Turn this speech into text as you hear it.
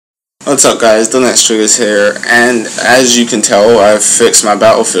What's up guys, the next Triggers here, and as you can tell I've fixed my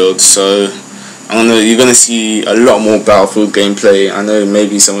Battlefield, so you're gonna see a lot more Battlefield gameplay. I know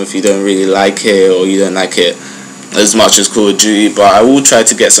maybe some of you don't really like it, or you don't like it as much as Call of Duty, but I will try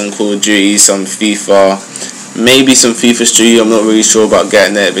to get some Call of Duty, some FIFA, maybe some FIFA Street. I'm not really sure about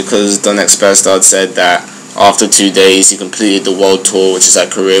getting it because the next Bastard said that after 2 days he completed the World Tour, which is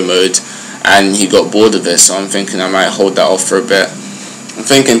like career mode, and he got bored of it, so I'm thinking I might hold that off for a bit. I'm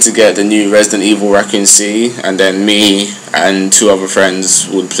thinking to get the new Resident Evil Raccoon City, and then me and 2 other friends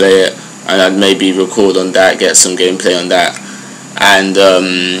would play it, and I'd maybe record on that, get some gameplay on that. And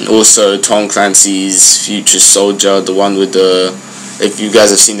also Tom Clancy's Future Soldier, the one with the, if you guys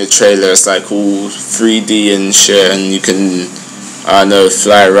have seen the trailer, it's like all 3D and shit, and you can, I don't know,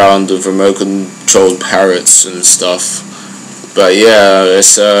 fly around with remote controlled parrots and stuff. But yeah,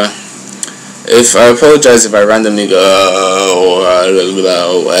 it's if I apologize if I randomly go or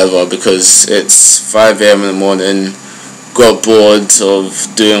whatever, because it's 5 AM in the morning, got bored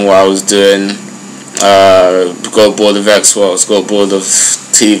of doing what I was doing, got bored of Xbox, got bored of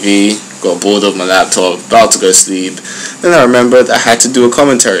TV, got bored of my laptop, about to go sleep. Then I remembered I had to do a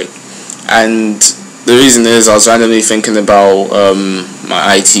commentary, and the reason is I was randomly thinking about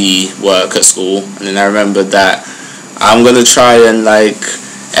my IT work at school, and then I remembered that I'm gonna try and, like,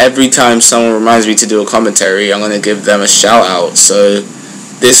 every time someone reminds me to do a commentary, I'm going to give them a shout out. So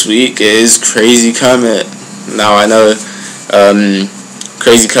this week is Crazy Kermit. Now I know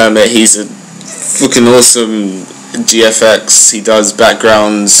Crazy Kermit, he's a fucking awesome GFX. He does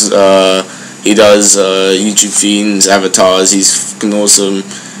backgrounds, he does YouTube themes, avatars. He's fucking awesome.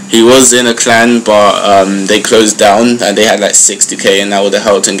 He was in a clan, but they closed down and they had like 60k, and that would have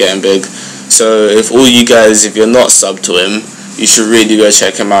helped him getting big. So if all you guys, if you're not subbed to him, you should really go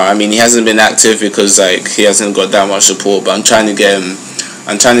check him out. I mean, he hasn't been active because, like, he hasn't got that much support, but I'm trying to get him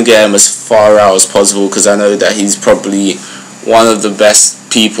as far out as possible, because I know that he's probably one of the best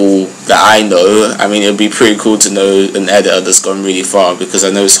people that I know. I mean, it would be pretty cool to know an editor that's gone really far, because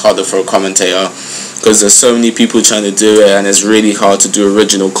I know it's harder for a commentator because there's so many people trying to do it, and it's really hard to do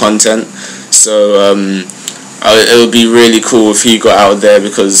original content. So it would be really cool if he got out there,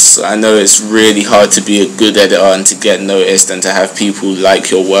 because I know it's really hard to be a good editor and to get noticed and to have people like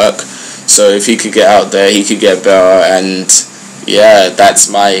your work. So if he could get out there, he could get better, and yeah, that's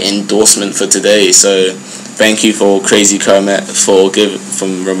my endorsement for today. So thank you for Crazy Kermit for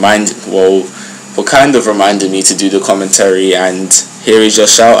kind of reminding me to do the commentary, and here is your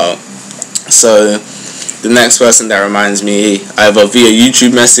shout out. So the next person that reminds me, either via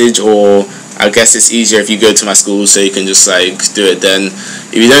YouTube message, or I guess it's easier if you go to my school, so you can just like do it then.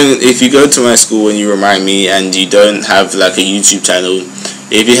 If you go to my school and you remind me and you don't have like a YouTube channel,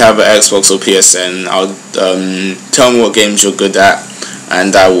 if you have an Xbox or PSN, I'll tell me what games you're good at,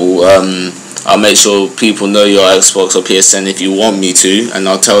 and I'll make sure people know your Xbox or PSN if you want me to, and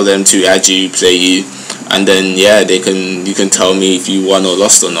I'll tell them to add you, play you, and then yeah, you can tell me if you won or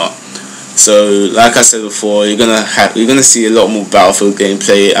lost or not. So like I said before, you're gonna see a lot more Battlefield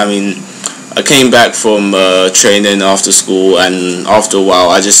gameplay. I mean, I came back from training after school, and after a while,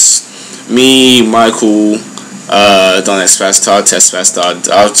 me, Michael, Test Bastard,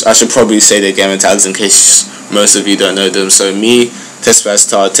 I should probably say their gamer tags in case most of you don't know them. So me, Test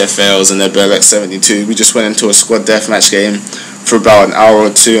Bastard, Tef Fails, and Nebelx72, we just went into a squad deathmatch game for about an hour or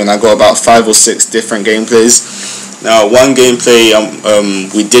two, and I got about 5 or 6 different gameplays. Now, one gameplay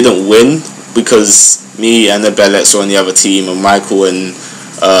we didn't win because me and Nebelx were on the other team, and Michael and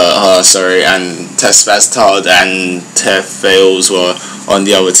Test Bastard and Tef Fails were on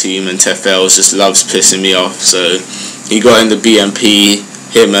the other team, and Tef Fails just loves pissing me off, so he got in the BMP,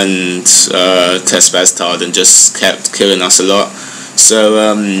 him and Test Bastard, and just kept killing us a lot.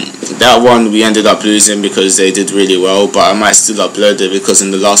 So that one we ended up losing because they did really well, but I might still upload it, because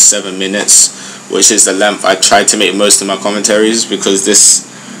in the last 7 minutes, which is the length I tried to make most of my commentaries, because this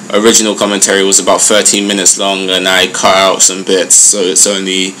original commentary was about 13 minutes long and I cut out some bits, so it's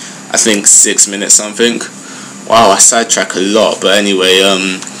only, I think, 6 minutes something. Wow, I sidetrack a lot, but anyway,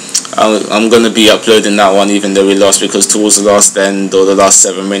 I'm going to be uploading that one even though we lost, because towards the last end, or the last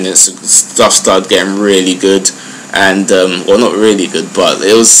 7 minutes, stuff started getting really good, and well, not really good, but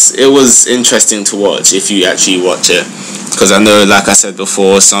it was interesting to watch if you actually watch it, because I know, like I said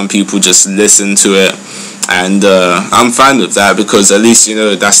before, some people just listen to it, and I'm fine with that, because at least, you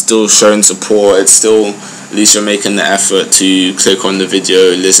know, that's still showing support. It's still, at least you're making the effort to click on the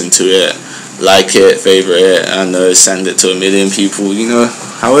video, listen to it, like it, favorite it, and send it to 1 million people. You know,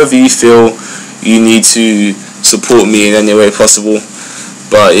 however you feel you need to support me in any way possible.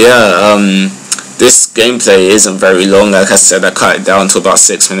 But yeah, this gameplay isn't very long. Like I said, I cut it down to about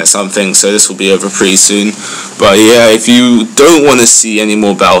 6 minutes something, so this will be over pretty soon. But yeah, if you don't want to see any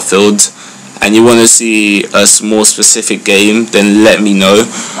more Battlefield and you want to see a more specific game, then let me know.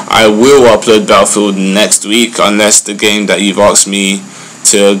 I will upload Battlefield next week, unless the game that you've asked me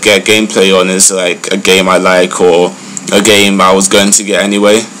to get gameplay on is like a game I like or a game I was going to get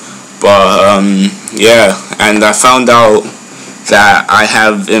anyway. But yeah, and I found out that I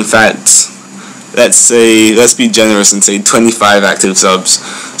have, in fact, let's be generous and say 25 active subs.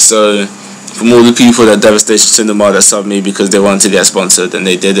 So from all the people that Devastation Cinema that subbed me because they wanted to get sponsored and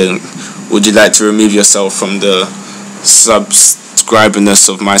they didn't, would you like to remove yourself from the subscriberness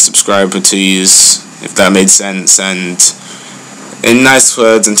of my subscribers, if that made sense, and in nice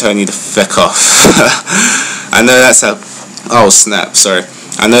words, and telling you to feck off? I know that's oh snap, sorry.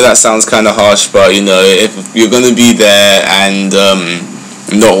 I know that sounds kind of harsh, but you know, if you're going to be there and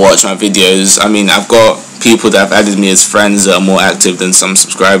not watch my videos, I mean, I've got people that have added me as friends that are more active than some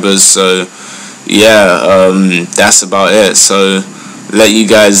subscribers, so yeah, that's about it. So let you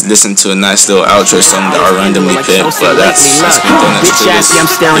guys listen to a nice little outro song that I randomly picked, but that's been done. Bitch ass, I'm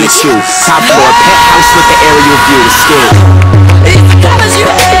staring at you. Top floor, penthouse with the aerial view. Skip. Because you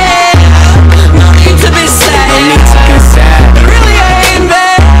have no need to be sad. No need to be sad. It really ain't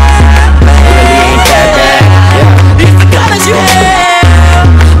bad. Really ain't that bad. Because you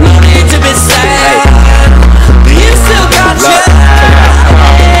have no need to be sad. You still got your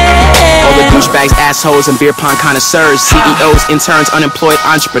All the douchebags, assholes, and beer pong connoisseurs, CEOs, interns, unemployed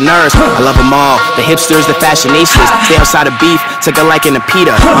entrepreneurs. I love them all. The hipsters, the fashionistas. Stay outside of beef, took a liking to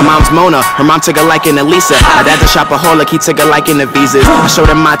Peter. My mom's Mona, her mom took a liking to Lisa. My dad's a shopaholic, he took a liking to visas. I showed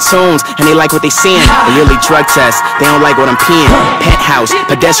them my tunes, and they like what they seeing. They really drug test, they don't like what I'm peeing. Penthouse,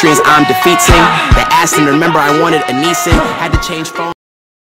 pedestrians I'm defeating. They asked and remember I wanted a Nissan. Had to change phone.